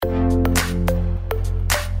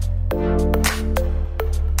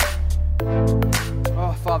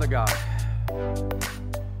God,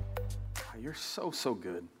 you're so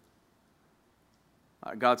good.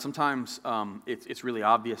 God, sometimes it's really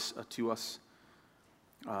obvious to us.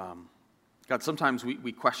 God, sometimes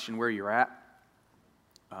we question where you're at,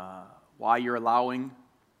 why you're allowing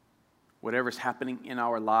whatever's happening in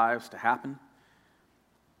our lives to happen.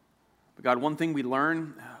 But God, one thing we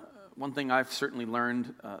learn, one thing I've certainly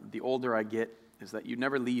learned the older I get, is that you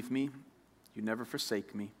never leave me, you never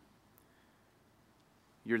forsake me.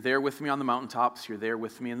 You're there with me on the mountaintops, you're there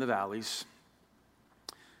with me in the valleys.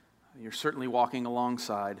 You're certainly walking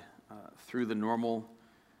alongside through the normal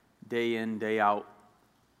day in, day out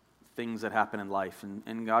things that happen in life.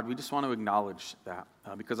 And God, we just want to acknowledge that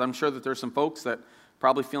because I'm sure that there's some folks that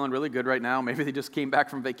probably feeling really good right now. Maybe they just came back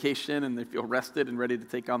from vacation and they feel rested and ready to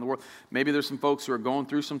take on the world. Maybe there's some folks who are going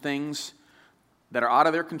through some things that are out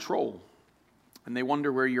of their control and they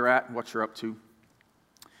wonder where you're at and what you're up to.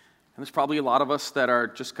 And there's probably a lot of us that are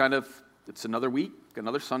just kind of, it's another week,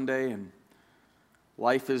 another Sunday, and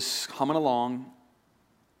life is humming along.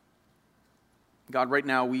 God, right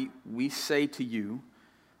now we say to you,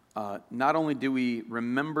 not only do we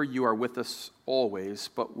remember you are with us always,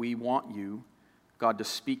 but we want you, God, to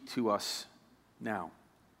speak to us now.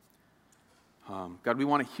 God, we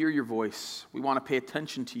want to hear your voice. We want to pay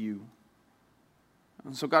attention to you.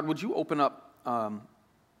 And so, God, would you open up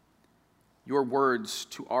your words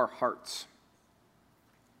to our hearts?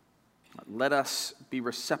 Let us be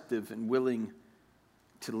receptive and willing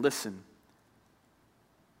to listen,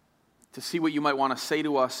 to see what you might want to say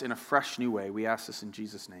to us in a fresh new way. We ask this in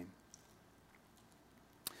Jesus' name.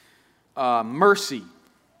 Mercy.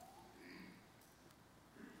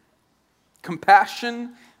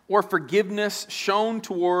 Compassion or forgiveness shown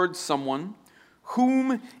towards someone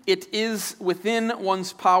whom it is within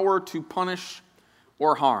one's power to punish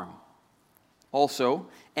or harm. Also,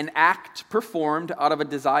 an act performed out of a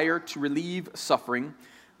desire to relieve suffering,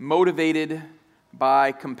 motivated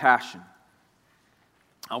by compassion.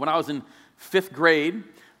 When I was in 5th grade,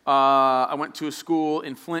 I went to a school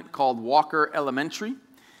in Flint called Walker Elementary.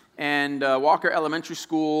 And Walker Elementary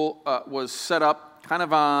School was set up kind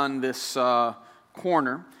of on this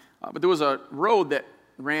corner. But there was a road that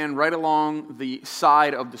ran right along the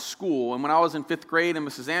side of the school. And when I was in 5th grade in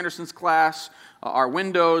Mrs. Anderson's class, our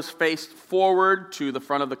windows faced forward to the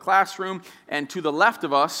front of the classroom, and to the left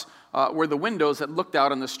of us were the windows that looked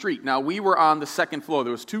out on the street. Now, we were on the 2nd floor.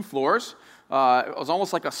 There was 2 floors. It was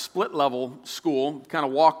almost like a split-level school. You kind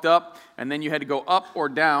of walked up, and then you had to go up or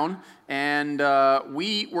down, and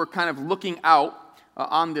we were kind of looking out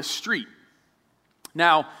on this street.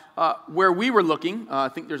 Now, where we were looking, I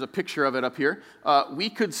think there's a picture of it up here, we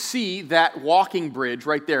could see that walking bridge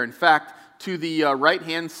right there. In fact, to the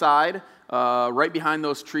right-hand side, right behind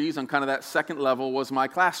those trees on kind of that 2nd level was my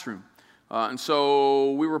classroom. And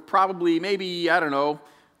so we were probably maybe,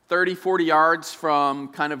 30, 40 yards from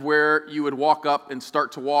kind of where you would walk up and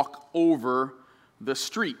start to walk over the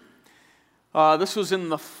street. This was in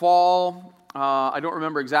the fall. I don't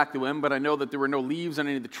remember exactly when, but I know that there were no leaves on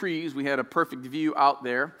any of the trees. We had a perfect view out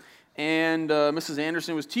there. And Mrs.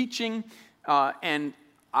 Anderson was teaching, and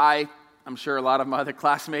I'm sure a lot of my other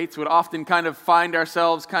classmates would often kind of find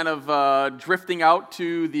ourselves kind of drifting out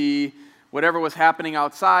to the whatever was happening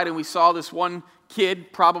outside, and we saw this one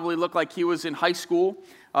kid, probably looked like he was in high school,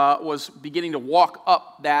 was beginning to walk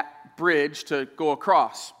up that bridge to go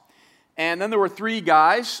across. And then there were 3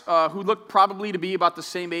 guys who looked probably to be about the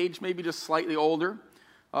same age, maybe just slightly older,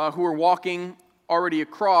 who were walking already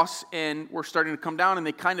across and were starting to come down, and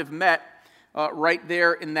they kind of met right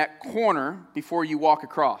there in that corner before you walk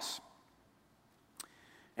across.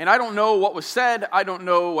 And I don't know what was said. I don't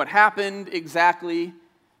know what happened exactly.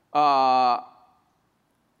 Looked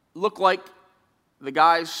like the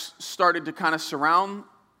guys started to kind of surround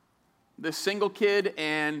this single kid,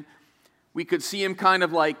 and we could see him kind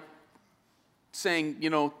of like saying,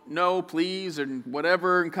 no, please, and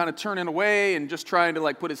whatever, and kind of turning away and just trying to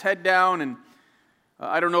like put his head down. And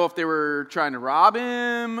I don't know if they were trying to rob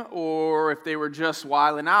him or if they were just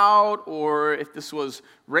wiling out or if this was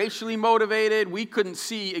racially motivated. We couldn't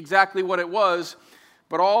see exactly what it was,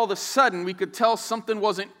 but all of a sudden we could tell something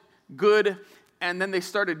wasn't good, and then they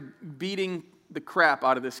started beating the crap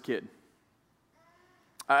out of this kid.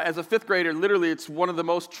 As a 5th grader, literally it's one of the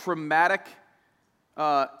most traumatic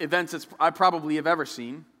events I probably have ever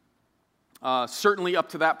seen, certainly up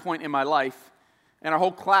to that point in my life. And our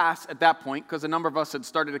whole class at that point, because a number of us had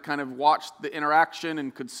started to kind of watch the interaction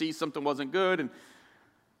and could see something wasn't good, and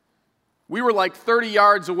we were like 30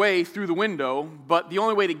 yards away through the window, but the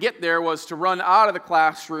only way to get there was to run out of the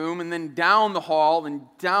classroom and then down the hall and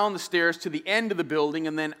down the stairs to the end of the building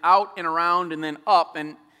and then out and around and then up.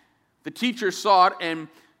 And The teachers saw it, and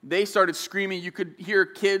they started screaming. You could hear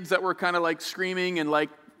kids that were kind of like screaming and like,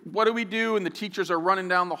 what do we do? And the teachers are running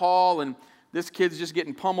down the hall, and this kid's just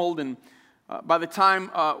getting pummeled. And by the time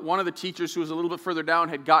one of the teachers, who was a little bit further down,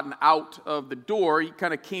 had gotten out of the door, he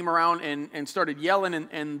kind of came around and started yelling,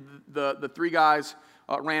 and the three guys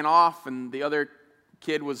ran off, and the other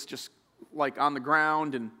kid was just like on the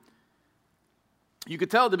ground. And you could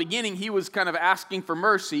tell at the beginning he was kind of asking for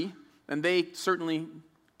mercy, and they certainly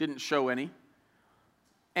didn't show any.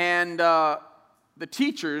 And the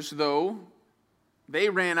teachers, though, they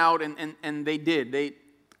ran out and they did. The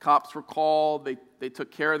cops were called. They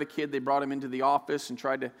took care of the kid. They brought him into the office and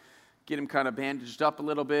tried to get him kind of bandaged up a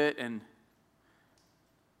little bit. And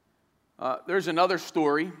there's another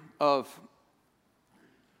story of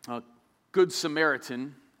a Good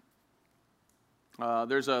Samaritan.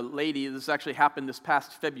 There's a lady, this actually happened this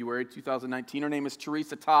past February 2019. Her name is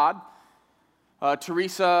Teresa Todd.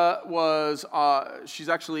 Teresa was, she's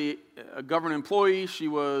actually a government employee. She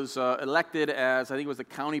was elected as, I think it was a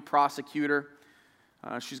county prosecutor.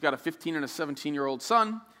 She's got a 15 and a 17-year-old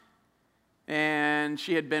son. And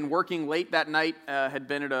she had been working late that night, had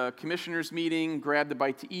been at a commissioner's meeting, grabbed a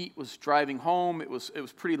bite to eat, was driving home. It was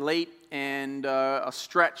pretty late, and a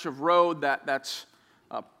stretch of road that's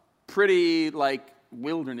pretty like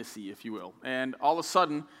wildernessy, if you will. And all of a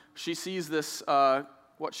sudden, she sees this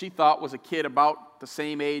what she thought was a kid about the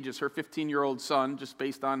same age as her 15-year-old son, just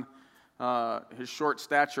based on his short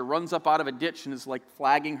stature, runs up out of a ditch and is like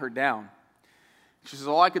flagging her down. She says,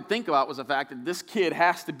 all I could think about was the fact that this kid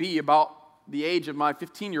has to be about the age of my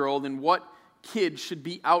 15-year-old, and what kid should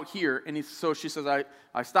be out here? And so she says,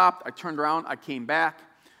 I stopped, I turned around, I came back.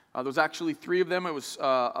 There was actually three of them. It was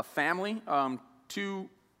a family, two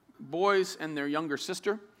boys and their younger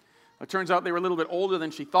sister. It turns out they were a little bit older than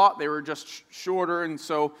she thought. They were just shorter, and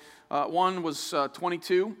so one was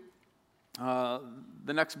 22.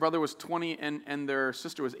 The next brother was 20, and their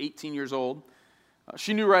sister was 18 years old.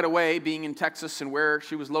 She knew right away, being in Texas and where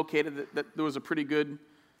she was located, that there was a pretty good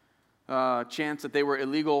chance that they were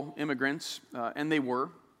illegal immigrants, and they were.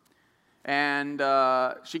 And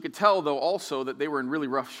she could tell, though, also that they were in really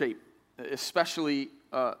rough shape, especially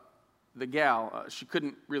the gal. She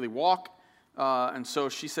couldn't really walk. And so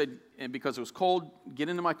she said, and because it was cold, get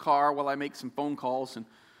into my car while I make some phone calls. And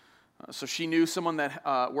so she knew someone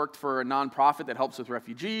that worked for a nonprofit that helps with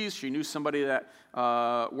refugees. She knew somebody that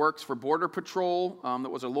works for Border Patrol, that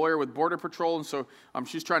was a lawyer with Border Patrol. And so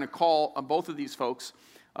she's trying to call both of these folks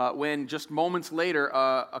when just moments later,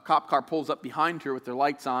 a cop car pulls up behind her with their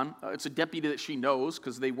lights on. It's a deputy that she knows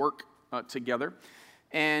because they work together.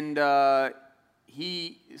 And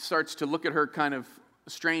he starts to look at her kind of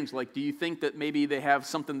strange, like, do you think that maybe they have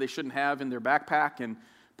something they shouldn't have in their backpack? And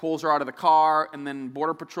pulls her out of the car, and then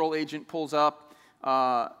Border Patrol agent pulls up.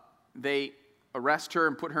 They arrest her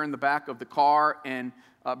and put her in the back of the car and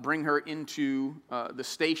bring her into the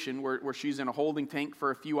station where she's in a holding tank for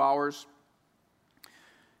a few hours.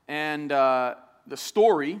 And the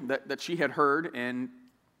story that she had heard and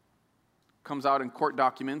comes out in court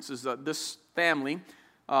documents is that this family,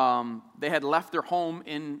 they had left their home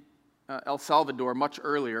in El Salvador much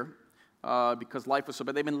earlier because life was so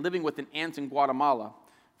bad. They've been living with an aunt in Guatemala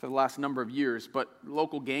for the last number of years, but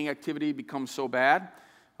local gang activity becomes so bad.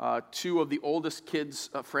 Two of the oldest kids'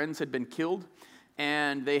 friends had been killed,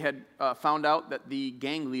 and they had found out that the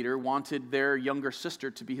gang leader wanted their younger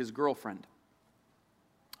sister to be his girlfriend.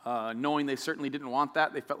 Knowing they certainly didn't want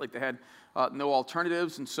that, they felt like they had no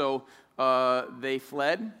alternatives, and so they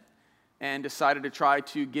fled and decided to try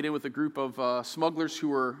to get in with a group of smugglers who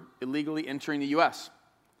were illegally entering the U.S.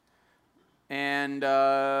 And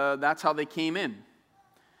that's how they came in.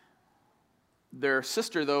 Their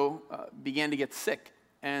sister, though, began to get sick,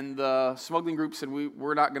 and the smuggling group said,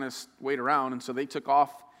 we're not going to wait around, and so they took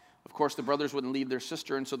off. Of course, the brothers wouldn't leave their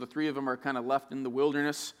sister, and so the three of them are kind of left in the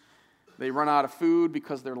wilderness. They run out of food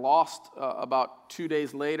because they're lost about 2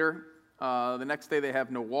 days later. The next day they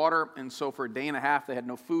have no water, and so for a day and a half they had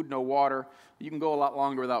no food, no water. You can go a lot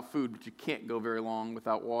longer without food, but you can't go very long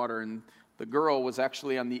without water, and the girl was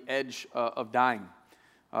actually on the edge of dying.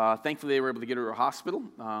 Thankfully, they were able to get her to a hospital.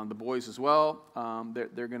 The boys as well.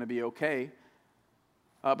 They're going to be okay.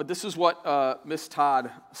 But this is what Miss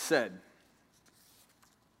Todd said.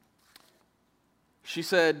 She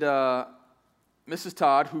said, Mrs.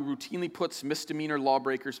 Todd, who routinely puts misdemeanor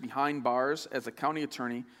lawbreakers behind bars as a county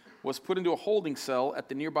attorney, was put into a holding cell at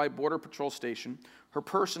the nearby Border Patrol station. Her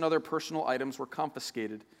purse and other personal items were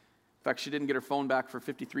confiscated. In fact, she didn't get her phone back for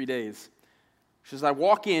 53 days. She says, I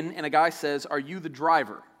walk in, and a guy says, are you the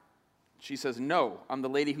driver? She says, no, I'm the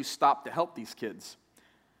lady who stopped to help these kids.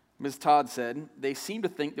 Ms. Todd said, they seemed to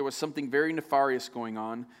think there was something very nefarious going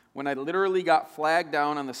on when I literally got flagged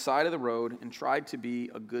down on the side of the road and tried to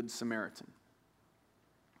be a good Samaritan.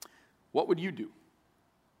 What would you do?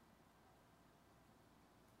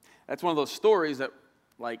 That's one of those stories that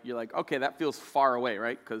you're like, okay, that feels far away,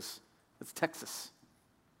 right? Because it's Texas.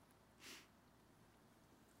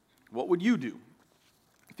 What would you do?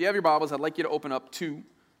 If you have your Bibles, I'd like you to open up to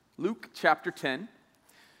Luke chapter 10.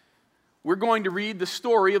 We're going to read the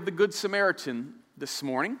story of the Good Samaritan this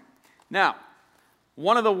morning. Now,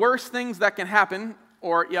 one of the worst things that can happen,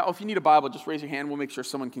 if you need a Bible, just raise your hand. We'll make sure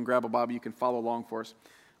someone can grab a Bible. You can follow along for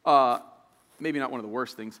us. Maybe not one of the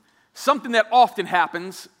worst things. Something that often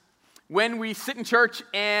happens when we sit in church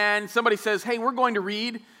and somebody says, hey, we're going to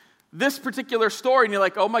read this particular story, and you're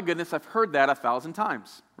like, oh my goodness, I've heard that 1,000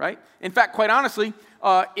 times, right? In fact, quite honestly,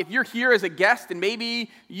 if you're here as a guest and maybe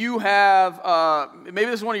you have, maybe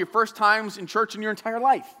this is one of your first times in church in your entire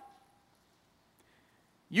life,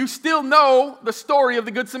 you still know the story of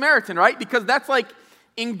the Good Samaritan, right? Because that's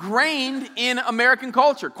ingrained in American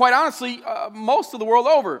culture. Quite honestly, most of the world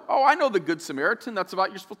over. Oh, I know the Good Samaritan. That's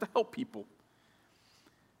about you're supposed to help people.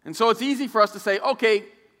 And so it's easy for us to say, okay,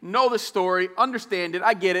 know the story, understand it,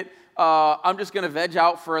 I get it. I'm just going to veg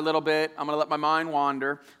out for a little bit. I'm going to let my mind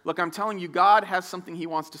wander. Look, I'm telling you, God has something he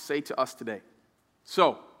wants to say to us today.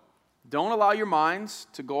 So, don't allow your minds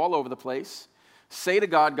to go all over the place. Say to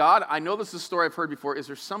God, God, I know this is a story I've heard before. Is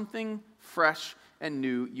there something fresh and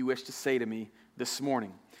new you wish to say to me this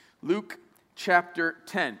morning? Luke chapter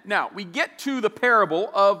 10. Now, we get to the parable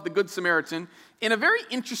of the Good Samaritan in a very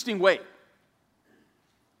interesting way.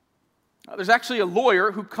 There's actually a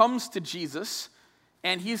lawyer who comes to Jesus,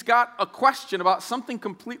 and he's got a question about something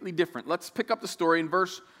completely different. Let's pick up the story in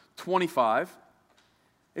verse 25.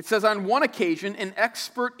 It says, on one occasion, an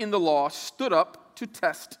expert in the law stood up to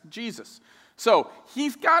test Jesus. So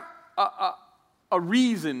he's got a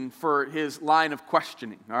reason for his line of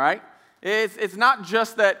questioning, all right? It's not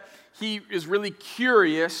just that he is really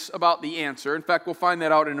curious about the answer. In fact, we'll find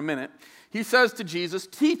that out in a minute. He says to Jesus,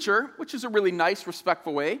 teacher, which is a really nice,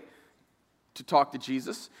 respectful way to talk to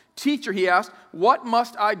Jesus. Teacher, he asked, what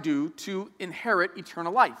must I do to inherit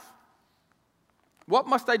eternal life? What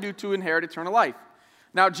must I do to inherit eternal life?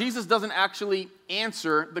 Now, Jesus doesn't actually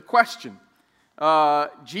answer the question.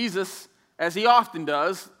 Jesus, as he often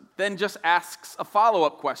does, then just asks a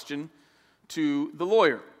follow-up question to the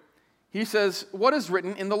lawyer. He says, what is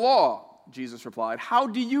written in the law? Jesus replied, how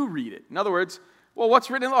do you read it? In other words, well, what's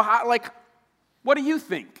written in the law? What do you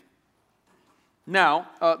think? Now,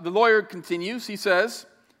 the lawyer continues.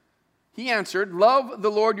 He answered, love the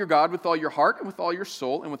Lord your God with all your heart and with all your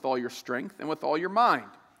soul and with all your strength and with all your mind.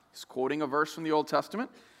 He's quoting a verse from the Old Testament.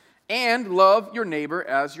 And love your neighbor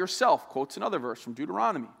as yourself. Quotes another verse from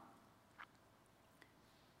Deuteronomy.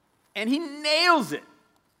 And he nails it.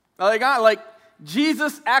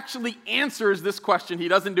 Jesus actually answers this question. He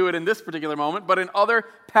doesn't do it in this particular moment, but in other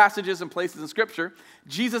passages and places in Scripture,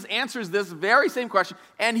 Jesus answers this very same question,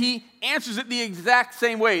 and he answers it the exact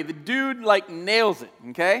same way. The dude, nails it,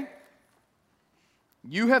 okay?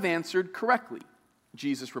 You have answered correctly,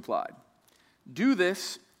 Jesus replied. Do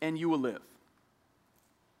this, and you will live.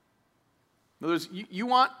 In other words, you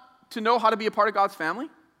want to know how to be a part of God's family?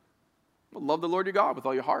 Well, love the Lord your God with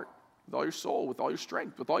all your heart, with all your soul, with all your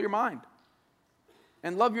strength, with all your mind.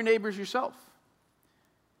 And love your neighbors yourself.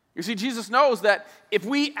 You see, Jesus knows that if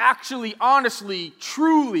we actually, honestly,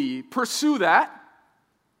 truly pursue that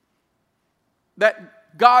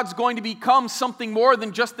God's going to become something more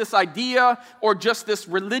than just this idea or just this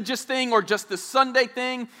religious thing or just this Sunday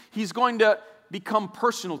thing. He's going to become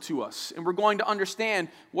personal to us. And we're going to understand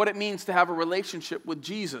what it means to have a relationship with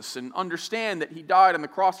Jesus and understand that he died on the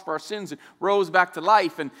cross for our sins and rose back to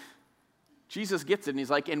life. And Jesus gets it, and he's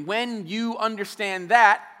like, and when you understand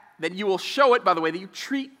that, then you will show it by the way that you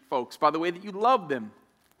treat folks, by the way that you love them.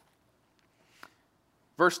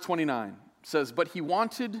 Verse 29 says, but he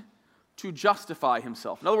wanted to justify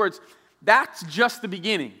himself. In other words, that's just the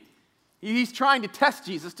beginning. He's trying to test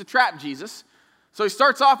Jesus, to trap Jesus. So he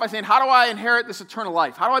starts off by saying, how do I inherit this eternal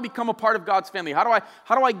life? How do I become a part of God's family? How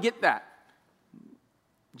do I get that?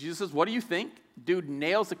 Jesus says, what do you think? Dude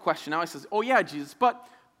nails the question. Now he says, oh yeah, Jesus, but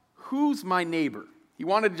who's my neighbor? He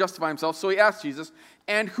wanted to justify himself, so he asked Jesus,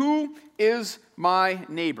 and who is my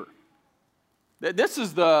neighbor? This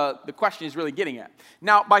is the question he's really getting at.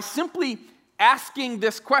 Now, by simply asking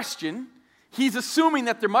this question, he's assuming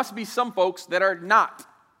that there must be some folks that are not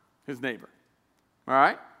his neighbor. All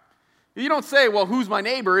right? You don't say, well, who's my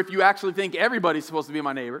neighbor, if you actually think everybody's supposed to be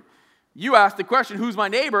my neighbor. You ask the question, who's my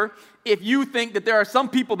neighbor, if you think that there are some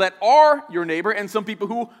people that are your neighbor and some people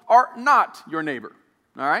who are not your neighbor.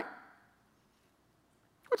 All right?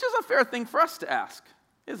 Which is a fair thing for us to ask,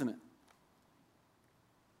 isn't it?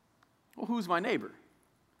 Well, who's my neighbor?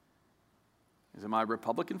 Is it my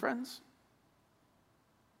Republican friends?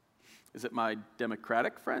 Is it my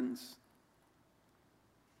Democratic friends?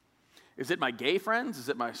 Is it my gay friends? Is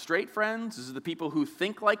it my straight friends? Is it the people who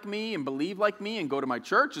think like me and believe like me and go to my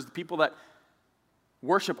church? Is it the people that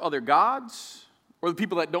worship other gods? Or the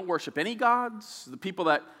people that don't worship any gods? The people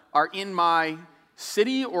that are in my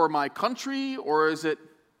city or my country? Or is it,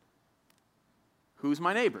 who's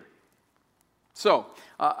my neighbor? So,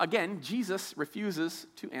 again, Jesus refuses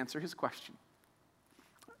to answer his question.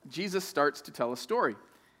 Jesus starts to tell a story.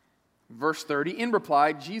 Verse 30, in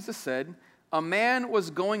reply, Jesus said, a man was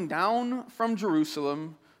going down from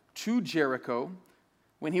Jerusalem to Jericho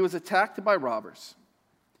when he was attacked by robbers.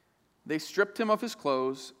 They stripped him of his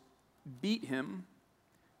clothes, beat him,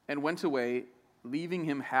 and went away, leaving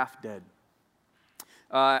him half dead.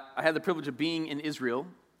 I had the privilege of being in Israel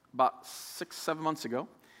about 6-7 months ago,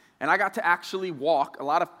 and I got to actually walk. A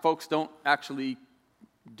lot of folks don't actually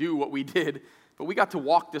do what we did, but we got to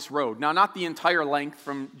walk this road. Now, not the entire length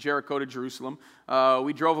from Jericho to Jerusalem.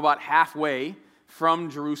 We drove about halfway from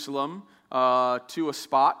Jerusalem to a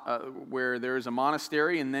spot where there's a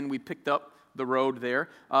monastery, and then we picked up the road there.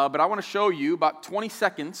 But I want to show you about 20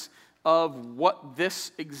 seconds of what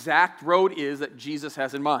this exact road is that Jesus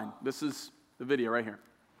has in mind. This is the video right here.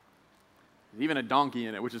 There's even a donkey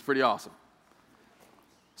in it, which is pretty awesome.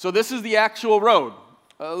 So this is the actual road.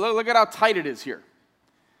 Look at how tight it is here.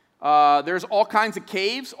 There's all kinds of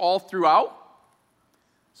caves all throughout.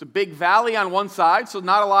 It's a big valley on one side, so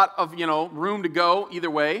not a lot of room to go either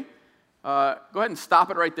way. Go ahead and stop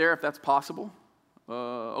it right there if that's possible.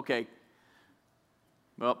 Okay.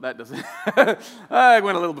 Well, that doesn't. I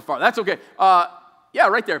went a little bit far. That's okay. Yeah,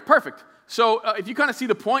 right there. Perfect. So if you kind of see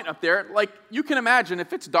the point up there, like you can imagine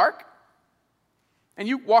if it's dark and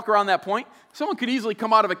you walk around that point, someone could easily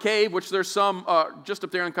come out of a cave, which there's some just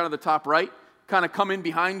up there in kind of the top right, kind of come in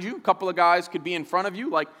behind you. A couple of guys could be in front of you.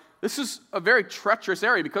 Like, this is a very treacherous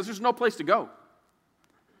area because there's no place to go.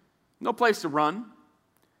 No place to run.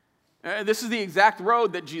 This is the exact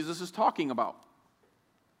road that Jesus is talking about.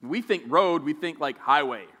 We think road, we think like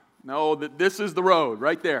highway. No, this is the road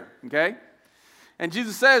right there, okay? And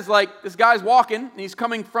Jesus says, like, this guy's walking, and he's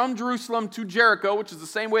coming from Jerusalem to Jericho, which is the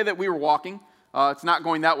same way that we were walking. It's not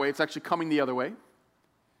going that way. It's actually coming the other way.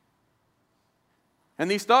 And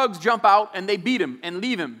these thugs jump out, and they beat him and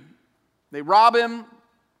leave him. They rob him.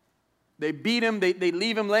 They beat him. They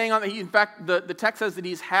leave him laying on. In fact, the text says that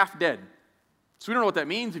he's half dead. So we don't know what that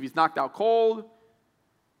means, if he's knocked out cold,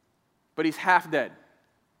 but he's half dead.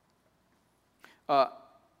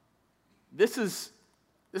 This is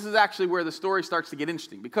actually where the story starts to get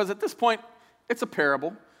interesting, because at this point, it's a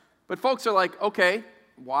parable, but folks are like, okay,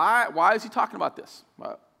 why is he talking about this?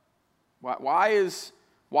 Why is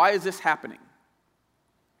this happening?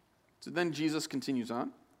 So then Jesus continues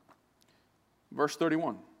on. Verse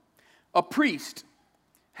 31. A priest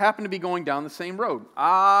happened to be going down the same road.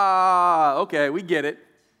 Okay, we get it.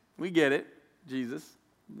 We get it, Jesus.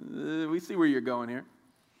 We see where you're going here.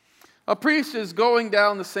 A priest is going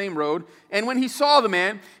down the same road, and when he saw the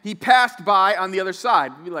man, he passed by on the other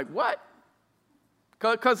side. You'd be like, what?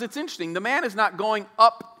 Because it's interesting. The man is not going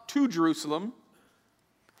up to Jerusalem.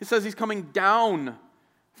 He says he's coming down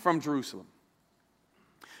from Jerusalem.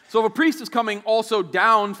 So if a priest is coming also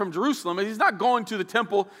down from Jerusalem, and he's not going to the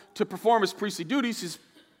temple to perform his priestly duties, he's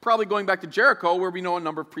probably going back to Jericho, where we know a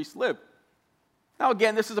number of priests live. Now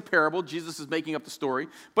again, this is a parable. Jesus is making up the story,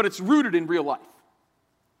 but it's rooted in real life.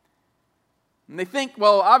 And they think,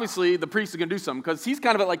 well, obviously the priest is going to do something, because he's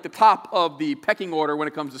kind of at like the top of the pecking order when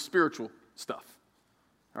it comes to spiritual stuff.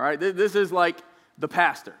 All right, this is like the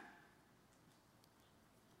pastor.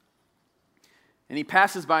 And he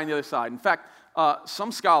passes by on the other side. In fact,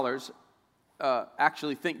 some scholars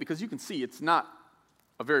actually think, because you can see it's not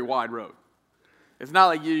a very wide road. It's not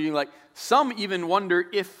like you like, some even wonder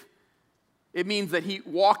if it means that he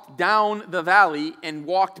walked down the valley and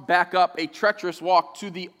walked back up a treacherous walk to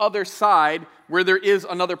the other side where there is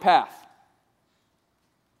another path.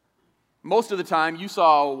 Most of the time you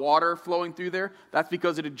saw water flowing through there. That's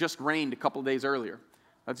because it had just rained a couple of days earlier.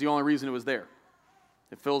 That's the only reason it was there.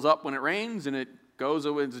 It fills up when it rains and it goes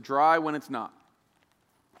when it's dry when it's not.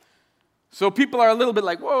 So people are a little bit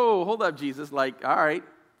like, whoa, hold up, Jesus. Like, all right,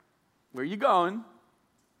 where are you going?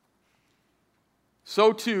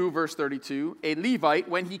 So too, verse 32, a Levite,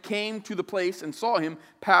 when he came to the place and saw him,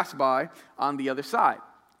 passed by on the other side.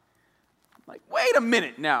 Like, wait a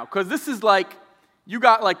minute now, because this is like, you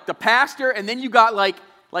got like the pastor, and then you got like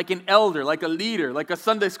an elder, like a leader, like a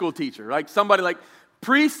Sunday school teacher, like somebody like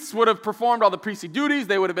priests would have performed all the priestly duties.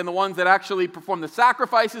 They would have been the ones that actually performed the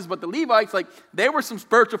sacrifices. But the Levites, like, they were some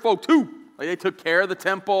spiritual folk too. Like, they took care of the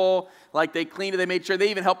temple. Like, they cleaned it. They made sure. They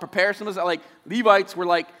even helped prepare some of this. Like, Levites were,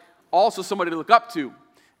 like, also somebody to look up to.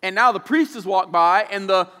 And now the priests walk by and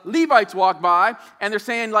the Levites walk by and they're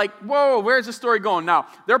saying like, whoa, where's the story going? Now,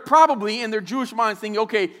 they're probably in their Jewish minds thinking,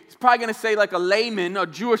 okay, he's probably going to say like a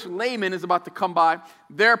Jewish layman is about to come by.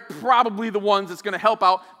 They're probably the ones that's going to help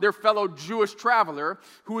out their fellow Jewish traveler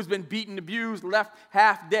who has been beaten, abused, left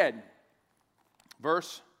half dead.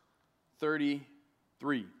 Verse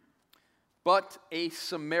 33. But a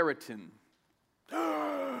Samaritan.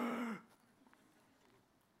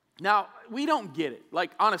 Now, we don't get it.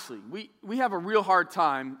 Like, honestly, we have a real hard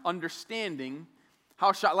time understanding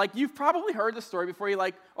how like, you've probably heard the story before. You're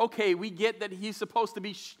like, okay, we get that he's supposed to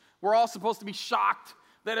be, we're all supposed to be shocked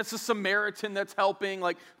that it's a Samaritan that's helping.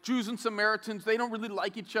 Like, Jews and Samaritans, they don't really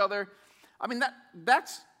like each other. I mean,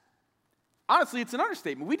 that's, honestly, it's an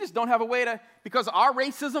understatement. We just don't have a way to, because our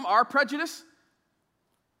racism, our prejudice,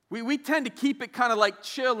 we tend to keep it kind of like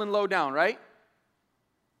chill and low down, right?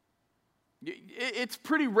 It's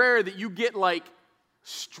pretty rare that you get like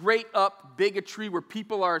straight up bigotry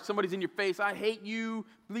where somebody's in your face, I hate you,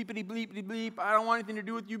 bleepity bleepity bleep, I don't want anything to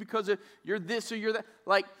do with you because you're this or you're that.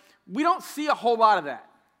 Like, we don't see a whole lot of that.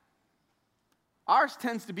 Ours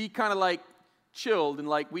tends to be kind of like chilled and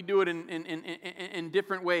like we do it in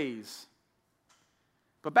different ways.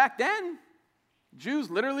 But back then, Jews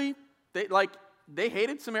literally, they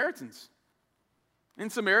hated Samaritans.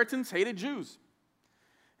 And Samaritans hated Jews.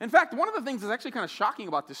 In fact, one of the things that's actually kind of shocking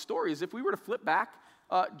about this story is if we were to flip back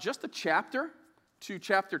just a chapter to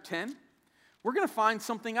chapter 10, we're going to find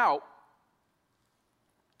something out.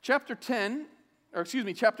 Chapter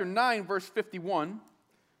 9, verse 51.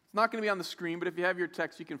 It's not going to be on the screen, but if you have your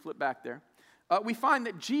text, you can flip back there. We find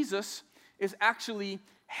that Jesus is actually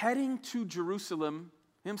heading to Jerusalem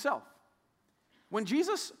himself. When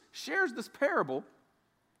Jesus shares this parable,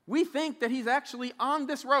 we think that he's actually on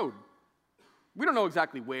this road. We don't know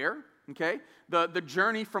exactly where, okay? The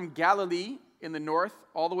journey from Galilee in the north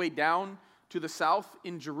all the way down to the south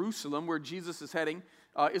in Jerusalem, where Jesus is heading,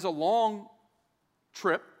 is a long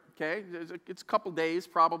trip, okay? It's a couple days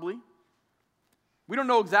probably. We don't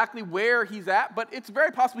know exactly where he's at, but it's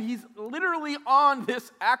very possible he's literally on this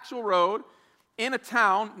actual road in a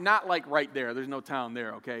town, not like right there. There's no town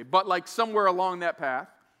there, okay? But like somewhere along that path.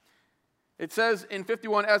 It says in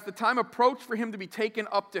 51, as the time approached for him to be taken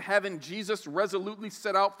up to heaven, Jesus resolutely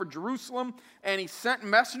set out for Jerusalem, and he sent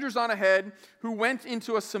messengers on ahead who went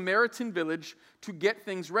into a Samaritan village to get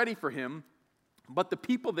things ready for him. But the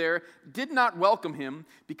people there did not welcome him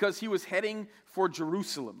because he was heading for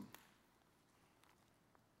Jerusalem.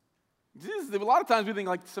 A lot of times we think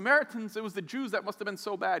like the Samaritans, it was the Jews that must have been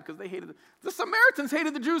so bad because they hated the Samaritans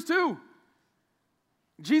hated the Jews too.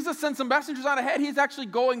 Jesus sent some messengers on ahead. He's actually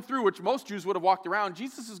going through, which most Jews would have walked around.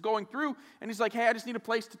 Jesus is going through, and he's like, hey, I just need a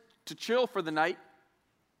place to chill for the night.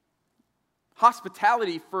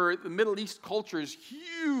 Hospitality for the Middle East culture is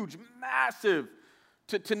huge, massive.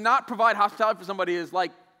 To not provide hospitality for somebody is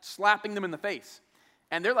like slapping them in the face.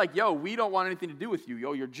 And they're like, yo, we don't want anything to do with you.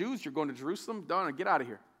 Yo, you're Jews, you're going to Jerusalem, don't get out of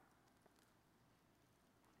here.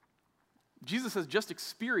 Jesus has just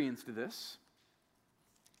experienced this.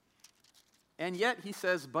 And yet he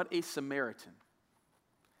says, but a Samaritan.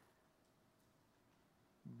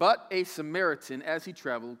 But a Samaritan, as he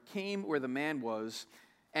traveled, came where the man was,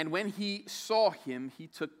 and when he saw him, he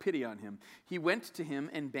took pity on him. He went to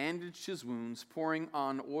him and bandaged his wounds, pouring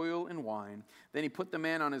on oil and wine. Then he put the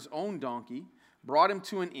man on his own donkey, brought him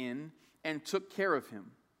to an inn, and took care of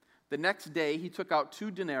him. The next day he took out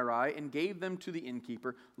 2 denarii and gave them to the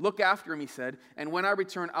innkeeper. Look after him, he said, and when I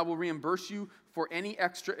return, I will reimburse you for any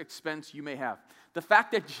extra expense you may have. The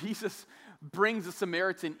fact that Jesus brings a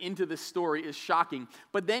Samaritan into this story is shocking.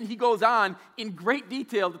 But then he goes on in great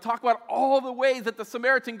detail to talk about all the ways that the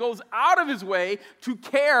Samaritan goes out of his way to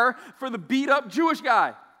care for the beat-up Jewish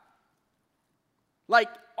guy. Like,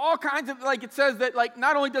 all kinds of, like it says that, like,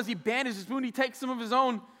 not only does he bandage his wound, he takes some of his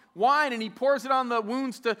own wine and he pours it on the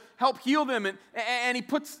wounds to help heal them, and he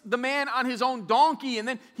puts the man on his own donkey, and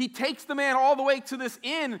then he takes the man all the way to this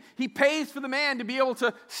inn. He pays for the man to be able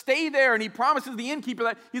to stay there, and he promises the innkeeper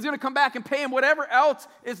that he's going to come back and pay him whatever else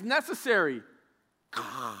is necessary.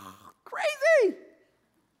 Crazy!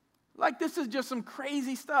 Like, this is just some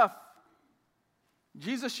crazy stuff.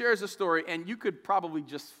 Jesus shares a story, and you could probably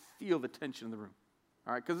just feel the tension in the room,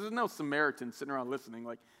 all right? Because there's no Samaritan sitting around listening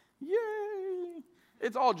like, yay!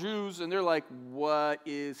 It's all Jews, and they're like, what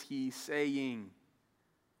is he saying?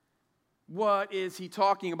 What is he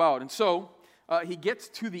talking about? And so, he gets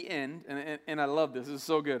to the end, and I love this. This is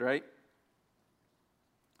so good, right?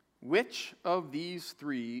 Which of these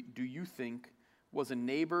three do you think was a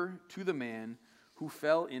neighbor to the man who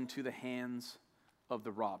fell into the hands of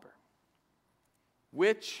the robber?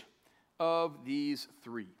 Which of these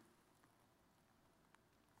three?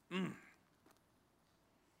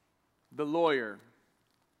 The lawyer.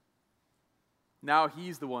 Now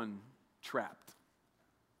he's the one trapped.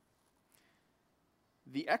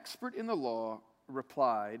 The expert in the law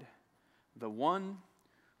replied, the one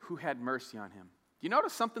who had mercy on him. Do you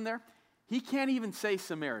notice something there? He can't even say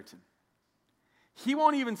Samaritan. He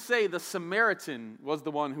won't even say the Samaritan was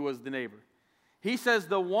the one who was the neighbor. He says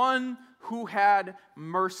the one who had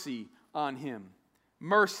mercy on him.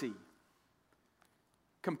 Mercy.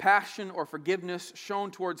 Compassion or forgiveness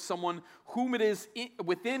shown towards someone whom it is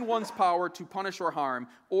within one's power to punish or harm,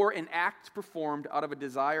 or an act performed out of a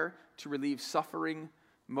desire to relieve suffering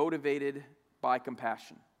motivated by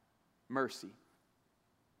compassion. Mercy.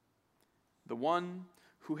 The one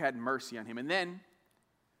who had mercy on him. And then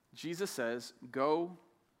Jesus says, go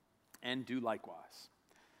and do likewise.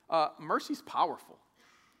 Mercy's powerful.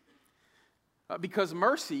 Because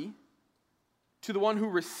mercy, to the one who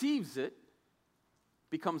receives it,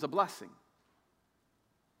 becomes a blessing.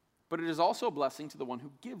 But it is also a blessing to the one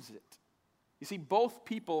who gives it. You see, both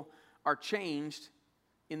people are changed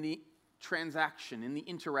in the transaction, in the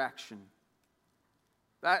interaction.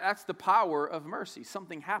 That's the power of mercy.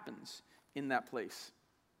 Something happens in that place.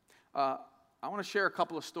 I want to share a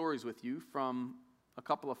couple of stories with you from a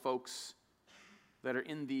couple of folks that are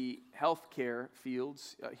in the healthcare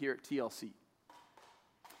fields here at TLC.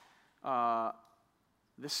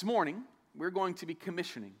 This morning, we're going to be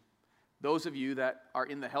commissioning those of you that are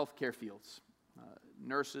in the healthcare fields.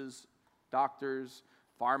 Nurses, doctors,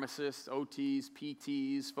 pharmacists, OTs,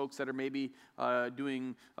 PTs, folks that are maybe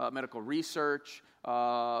doing medical research,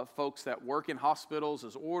 folks that work in hospitals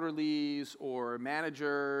as orderlies or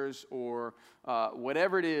managers or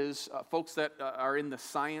whatever it is, folks that are in the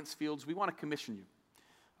science fields. We want to commission you.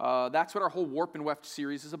 That's what our whole Warp and Weft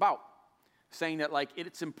series is about. Saying that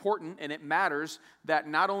it's important and it matters that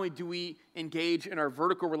not only do we engage in our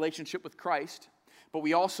vertical relationship with Christ, but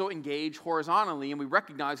we also engage horizontally, and we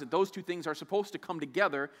recognize that those two things are supposed to come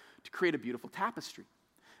together to create a beautiful tapestry.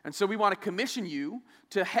 And so we want to commission you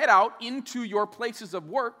to head out into your places of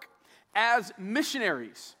work as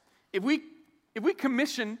missionaries. If we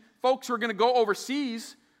commission folks who are going to go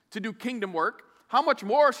overseas to do kingdom work, how much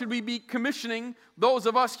more should we be commissioning those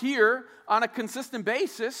of us here on a consistent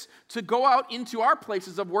basis to go out into our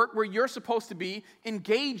places of work where you're supposed to be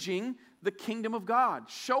engaging the kingdom of God,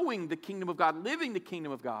 showing the kingdom of God, living the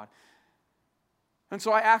kingdom of God? And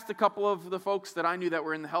so I asked a couple of the folks that I knew that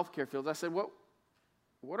were in the healthcare fields, I said,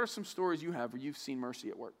 what are some stories you have where you've seen mercy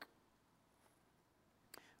at work?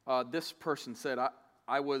 This person said,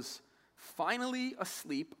 I was finally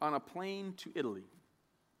asleep on a plane to Italy.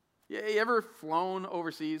 You ever flown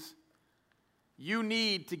overseas? You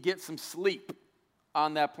need to get some sleep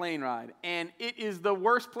on that plane ride. And it is the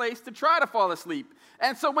worst place to try to fall asleep.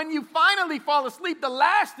 And so when you finally fall asleep, the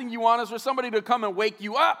last thing you want is for somebody to come and wake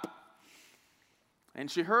you up. And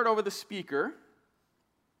she heard over the speaker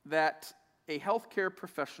that a healthcare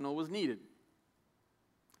professional was needed.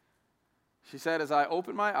 She said, as I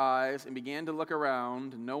opened my eyes and began to look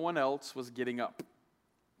around, no one else was getting up.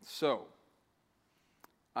 So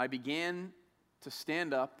I began to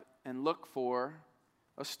stand up and look for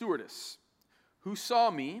a stewardess who saw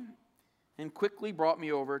me and quickly brought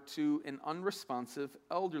me over to an unresponsive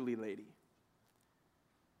elderly lady.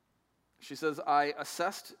 She says, I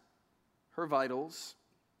assessed her vitals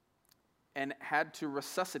and had to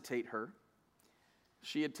resuscitate her.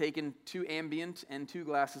 She had taken 2 Ambient and 2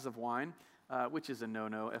 glasses of wine, which is a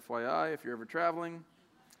no-no, FYI, if you're ever traveling,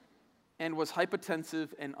 and was hypotensive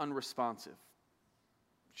and unresponsive.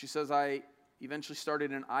 She says, I eventually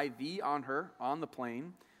started an IV on her on the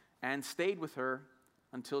plane and stayed with her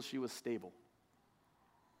until she was stable.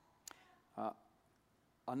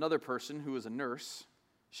 Another person who was a nurse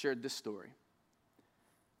shared this story.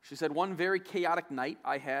 She said, one very chaotic night,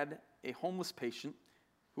 I had a homeless patient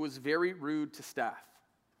who was very rude to staff.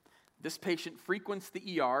 This patient frequents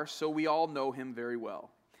the ER, so we all know him very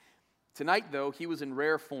well. Tonight, though, he was in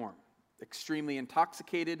rare form, extremely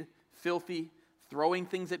intoxicated, filthy, throwing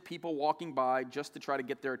things at people walking by just to try to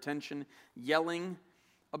get their attention, yelling,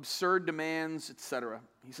 absurd demands, etc.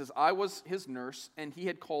 He says, I was his nurse, and he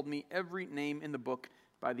had called me every name in the book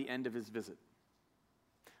by the end of his visit.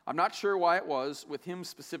 I'm not sure why it was with him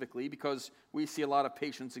specifically, because we see a lot of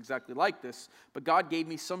patients exactly like this, but God gave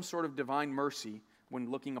me some sort of divine mercy when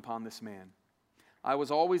looking upon this man. I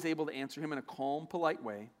was always able to answer him in a calm, polite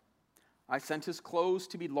way. I sent his clothes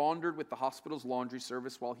to be laundered with the hospital's laundry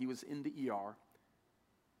service while he was in the ER.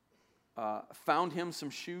 Found him some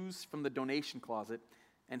shoes from the donation closet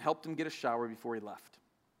and helped him get a shower before he left.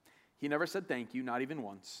 He never said thank you, not even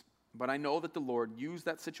once. But I know that the Lord used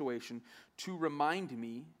that situation to remind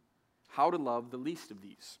me how to love the least of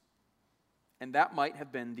these. And that might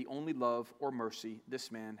have been the only love or mercy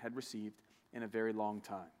this man had received in a very long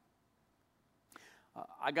time.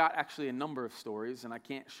 I got actually a number of stories, and I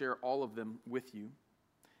can't share all of them with you.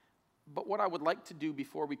 But what I would like to do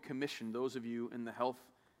before we commission those of you in the health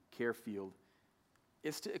care field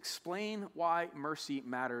is to explain why mercy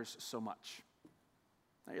matters so much.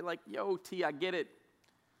 Now you're like, yo, T, I get it.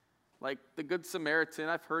 Like the Good Samaritan,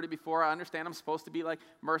 I've heard it before. I understand I'm supposed to be like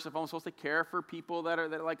merciful. I'm supposed to care for people that are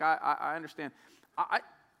like, I understand.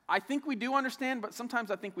 I think we do understand, but sometimes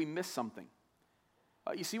I think we miss something.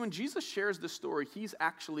 You see, when Jesus shares this story, he's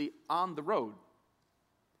actually on the road.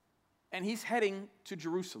 And he's heading to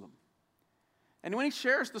Jerusalem. And when he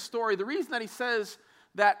shares the story, the reason that he says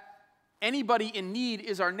that anybody in need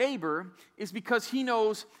is our neighbor is because he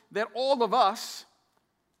knows that all of us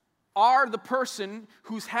are the person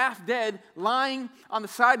who's half dead, lying on the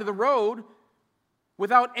side of the road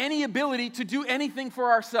without any ability to do anything for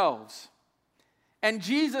ourselves. And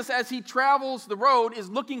Jesus, as he travels the road, is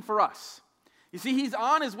looking for us. You see, he's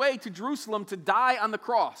on his way to Jerusalem to die on the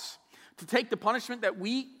cross, to take the punishment that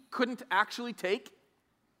we couldn't actually take.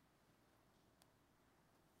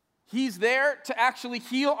 He's there to actually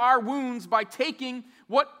heal our wounds by taking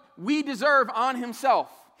what we deserve on himself.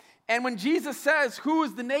 And when Jesus says, who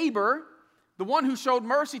is the neighbor, the one who showed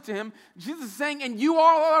mercy to him, Jesus is saying, and you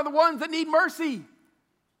all are the ones that need mercy.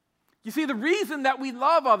 You see, the reason that we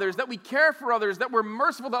love others, that we care for others, that we're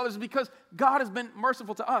merciful to others is because God has been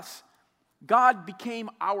merciful to us. God became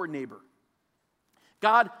our neighbor.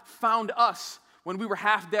 God found us when we were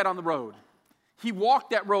half dead on the road. He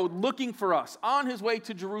walked that road looking for us on his way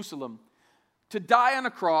to Jerusalem to die on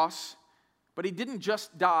a cross. But he didn't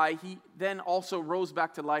just die, he then also rose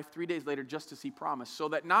back to life 3 days later, just as he promised, so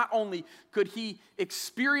that not only could he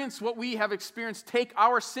experience what we have experienced, take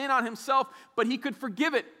our sin on himself, but he could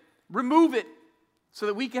forgive it, remove it, so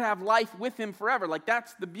that we can have life with him forever. Like,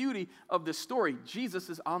 that's the beauty of this story. Jesus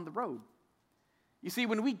is on the road. You see,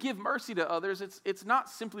 when we give mercy to others, it's not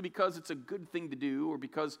simply because it's a good thing to do or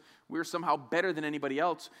because we're somehow better than anybody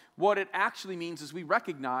else. What it actually means is we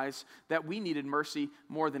recognize that we needed mercy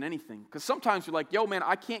more than anything. Because sometimes we're like, yo, man,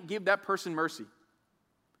 I can't give that person mercy.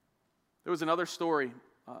 There was another story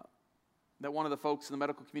that one of the folks in the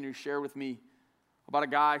medical community shared with me about a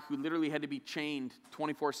guy who literally had to be chained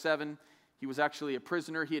 24/7. He was actually a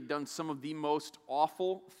prisoner. He had done some of the most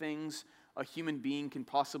awful things a human being can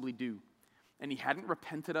possibly do. And he hadn't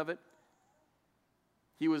repented of it.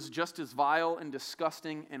 He was just as vile and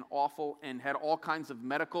disgusting and awful and had all kinds of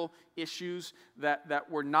medical issues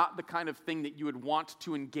that were not the kind of thing that you would want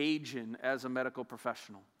to engage in as a medical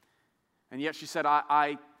professional. And yet she said,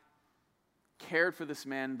 I cared for this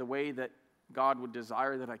man the way that God would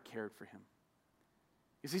desire that I cared for him.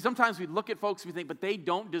 You see, sometimes we look at folks and we think, but they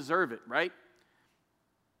don't deserve it, right?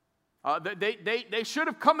 They should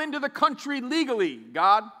have come into the country legally,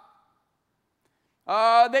 God.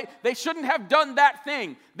 They shouldn't have done that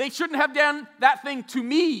thing. They shouldn't have done that thing to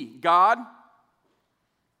me, God.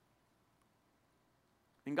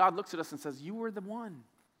 And God looks at us and says, you were the one.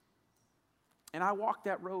 And I walked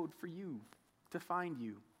that road for you, to find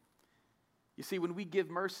you. You see, when we give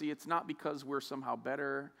mercy, it's not because we're somehow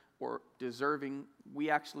better or deserving. We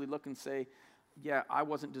actually look and say, yeah, I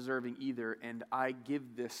wasn't deserving either, and I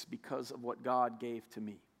give this because of what God gave to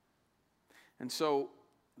me. And so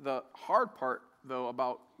the hard part, though,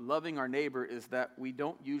 about loving our neighbor is that we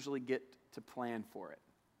don't usually get to plan for it.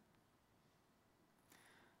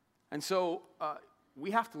 And so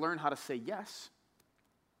we have to learn how to say yes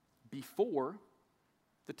before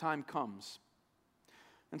the time comes.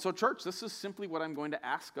 And so, church, this is simply what I'm going to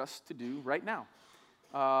ask us to do right now.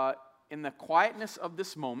 In the quietness of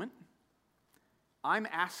this moment, I'm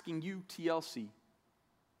asking you, TLC,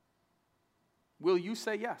 will you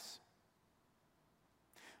say yes?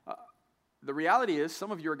 The reality is,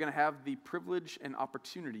 some of you are going to have the privilege and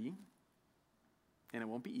opportunity, and it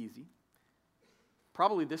won't be easy,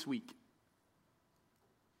 probably this week,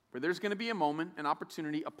 where there's going to be a moment, an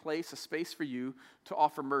opportunity, a place, a space for you to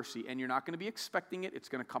offer mercy, and you're not going to be expecting it. It's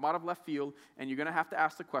going to come out of left field, and you're going to have to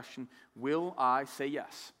ask the question, will I say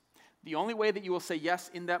yes? The only way that you will say yes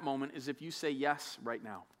in that moment is if you say yes right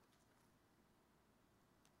now.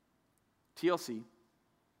 TLC,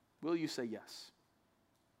 will you say yes?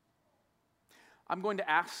 I'm going to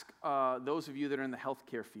ask those of you that are in the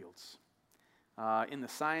healthcare fields, in the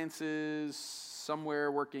sciences,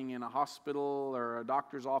 somewhere working in a hospital or a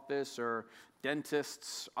doctor's office or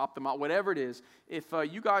dentists, whatever it is, if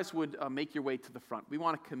you guys would make your way to the front. We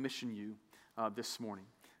want to commission you this morning.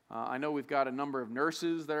 I know we've got a number of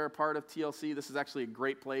nurses that are a part of TLC. This is actually a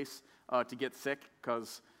great place to get sick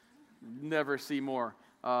because never see more.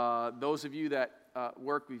 Those of you that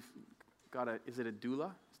work, we've got is it a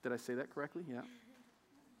doula? Did I say that correctly? Yeah.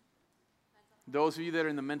 Those of you that are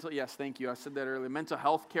in the yes, thank you. I said that earlier. Mental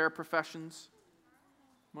health care professions.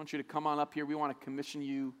 I want you to come on up here. We want to commission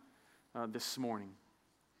you this morning.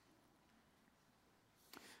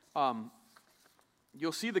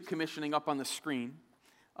 You'll see the commissioning up on the screen,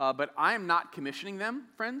 but I am not commissioning them,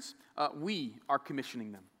 friends. We are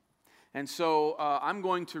commissioning them. And so I'm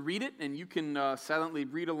going to read it, and you can silently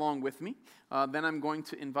read along with me. Then I'm going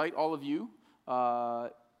to invite all of you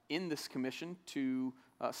in this commission to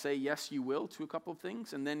say yes, you will, to a couple of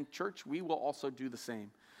things. And then, church, we will also do the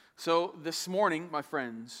same. So this morning, my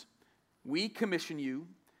friends, we commission you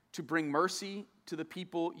to bring mercy to the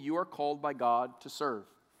people you are called by God to serve,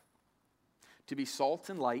 to be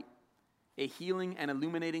salt and light, a healing and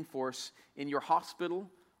illuminating force in your hospital,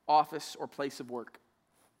 office, or place of work.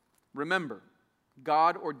 Remember,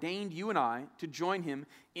 God ordained you and I to join him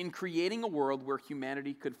in creating a world where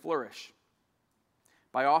humanity could flourish.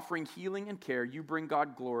 By offering healing and care, you bring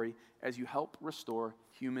God glory as you help restore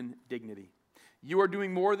human dignity. You are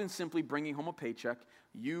doing more than simply bringing home a paycheck.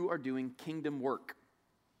 You are doing kingdom work.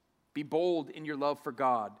 Be bold in your love for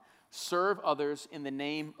God. Serve others in the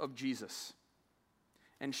name of Jesus.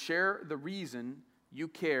 And share the reason you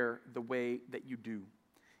care the way that you do.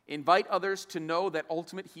 Invite others to know that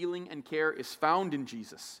ultimate healing and care is found in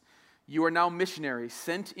Jesus. You are now missionaries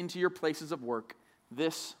sent into your places of work.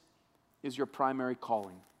 This is your primary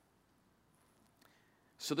calling.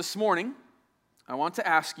 So this morning, I want to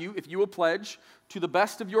ask you if you will pledge to the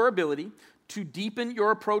best of your ability to deepen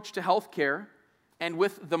your approach to health care and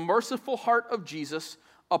with the merciful heart of Jesus,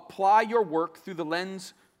 apply your work through the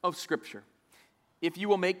lens of Scripture. If you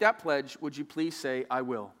will make that pledge, would you please say, I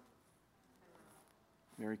will?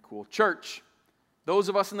 Very cool. Church, those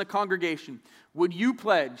of us in the congregation, would you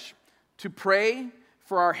pledge to pray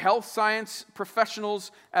for our health science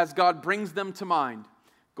professionals as God brings them to mind?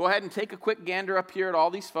 Go ahead and take a quick gander up here at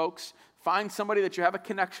all these folks. Find somebody that you have a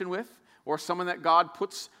connection with or someone that God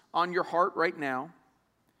puts on your heart right now.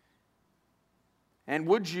 And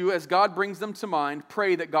would you, as God brings them to mind,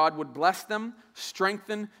 pray that God would bless them,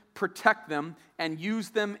 strengthen, protect them, and use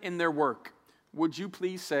them in their work? Would you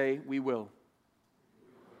please say, we will?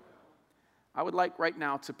 I would like right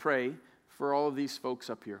now to pray for all of these folks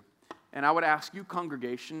up here. And I would ask you,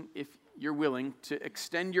 congregation, if you're willing to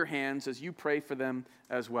extend your hands as you pray for them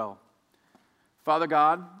as well. Father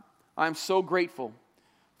God, I'm so grateful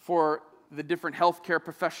for the different healthcare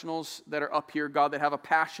professionals that are up here, God, that have a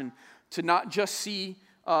passion to not just see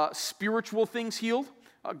spiritual things healed.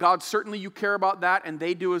 God, certainly you care about that, and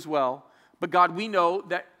they do as well. But God, we know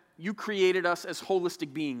that you created us as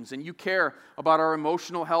holistic beings, and you care about our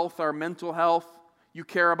emotional health, our mental health. You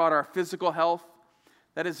care about our physical health.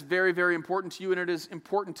 That is very, very important to you, and it is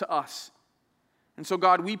important to us. And so,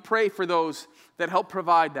 God, we pray for those that help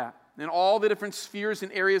provide that in all the different spheres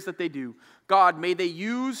and areas that they do. God, may they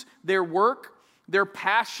use their work, their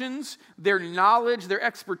passions, their knowledge, their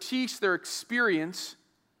expertise, their experience,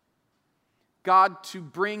 God, to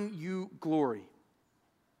bring you glory.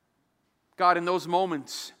 God, in those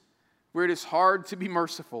moments where it is hard to be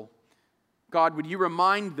merciful, God, would you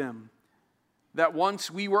remind them that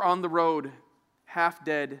once we were on the road, half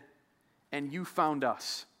dead, and you found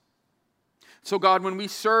us. So God, when we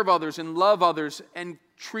serve others and love others and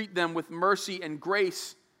treat them with mercy and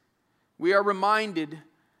grace, we are reminded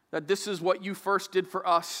that this is what you first did for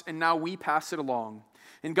us, and now we pass it along.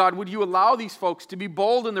 And God, would you allow these folks to be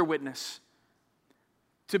bold in their witness,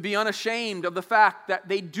 to be unashamed of the fact that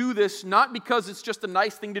they do this not because it's just a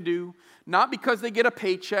nice thing to do, not because they get a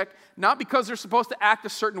paycheck, not because they're supposed to act a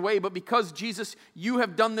certain way, but because, Jesus, you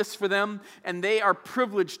have done this for them, and they are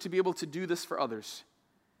privileged to be able to do this for others.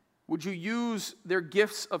 Would you use their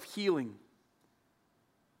gifts of healing,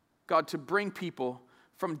 God, to bring people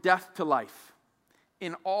from death to life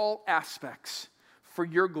in all aspects for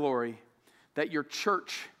your glory, that your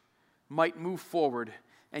church might move forward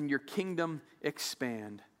and your kingdom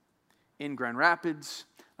expand in Grand Rapids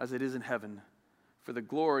as it is in heaven, for the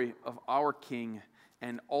glory of our King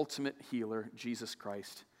and ultimate healer, Jesus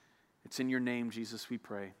Christ. It's in your name, Jesus, we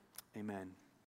pray. Amen.